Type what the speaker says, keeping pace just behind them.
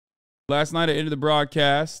Last night I ended the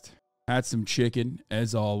broadcast. Had some chicken,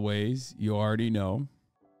 as always. You already know.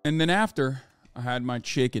 And then after I had my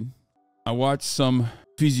chicken, I watched some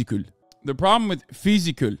physical. The problem with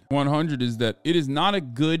physical 100 is that it is not a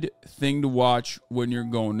good thing to watch when you're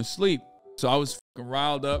going to sleep. So I was fucking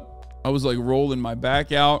riled up. I was like rolling my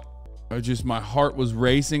back out. My heart was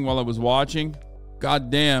racing while I was watching.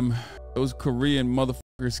 God damn, those Korean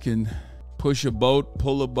motherfuckers can push a boat,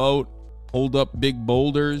 pull a boat, hold up big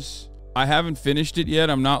boulders. I haven't finished it yet.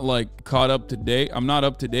 I'm not like caught up to date. I'm not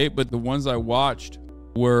up to date, but the ones I watched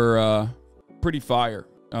were pretty fire.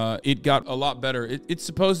 It got a lot better. It's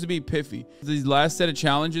supposed to be piffy. These last set of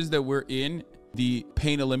challenges that we're in, the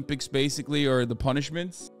Pain Olympics basically, or the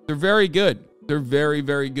punishments, they're very good. They're very,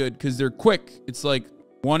 very good because they're quick. It's like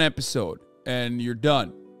one episode and you're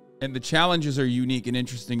done. And the challenges are unique and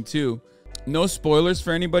interesting too. No spoilers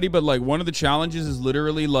for anybody, but like one of the challenges is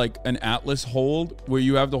literally like an Atlas hold where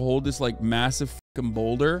you have to hold this like massive fucking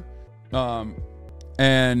boulder.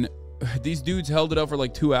 And these dudes held it up for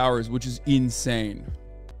like 2 hours, which is insane.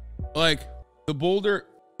 Like the boulder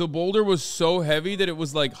was so heavy that it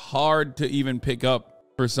was like hard to even pick up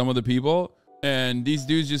for some of the people. And these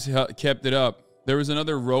dudes just kept it up. There was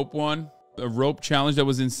another rope one, a rope challenge that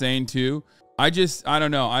was insane too. I don't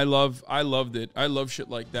know. I loved it. I love shit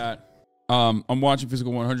like that. I'm watching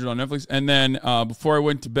Physical 100 on Netflix. And then before I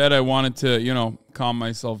went to bed, I wanted to, you know, calm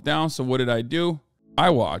myself down. So what did I do?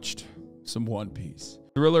 I watched some One Piece.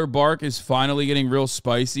 Thriller Bark is finally getting real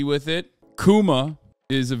spicy with it. Kuma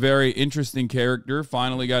is a very interesting character.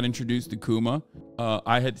 Finally got introduced to Kuma.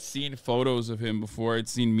 I had seen photos of him before. I'd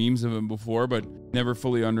seen memes of him before, but never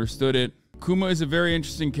fully understood it. Kuma is a very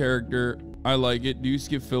interesting character. I like it. Do you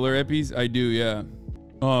skip filler epis? I do, yeah.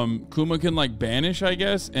 Kuma can like banish, I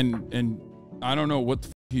guess, and I don't know what the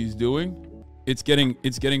f he's doing. It's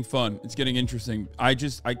getting fun. It's getting interesting. I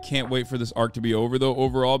can't wait for this arc to be over though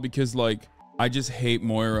overall, because like I just hate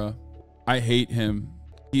Moira. I hate him.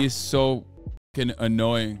 He is so fucking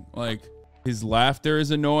annoying. Like his laughter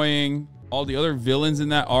is annoying. All the other villains in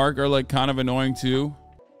that arc are like kind of annoying too.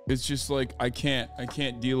 It's just like I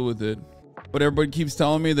can't deal with it. But everybody keeps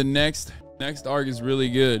telling me the next arc is really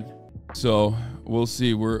good. So we'll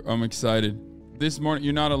see. I'm excited. This morning,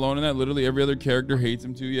 you're not alone in that. Literally every other character hates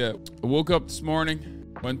him too. Yeah. I woke up this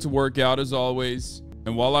morning, went to work out as always.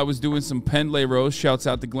 And while I was doing some Pendlay rows, shouts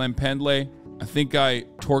out to Glenn Pendlay, I think I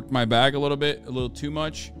torqued my back a little too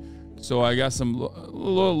much. So I got a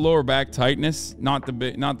little lower back tightness. Not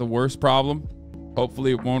the worst problem.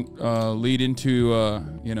 Hopefully it won't lead into,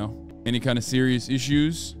 you know, any kind of serious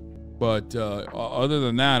issues. But other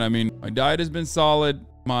than that, I mean, my diet has been solid.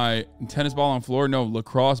 My tennis ball on floor, no,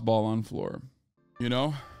 lacrosse ball on floor. You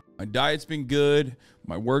know, my diet's been good.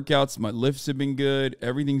 My workouts, my lifts have been good.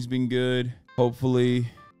 Everything's been good. Hopefully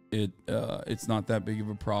it's not that big of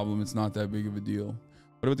a problem. It's not that big of a deal.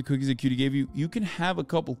 What about the cookies that Cutie gave you? You can have a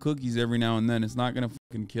couple cookies every now and then. It's not going to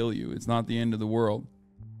fucking kill you. It's not the end of the world.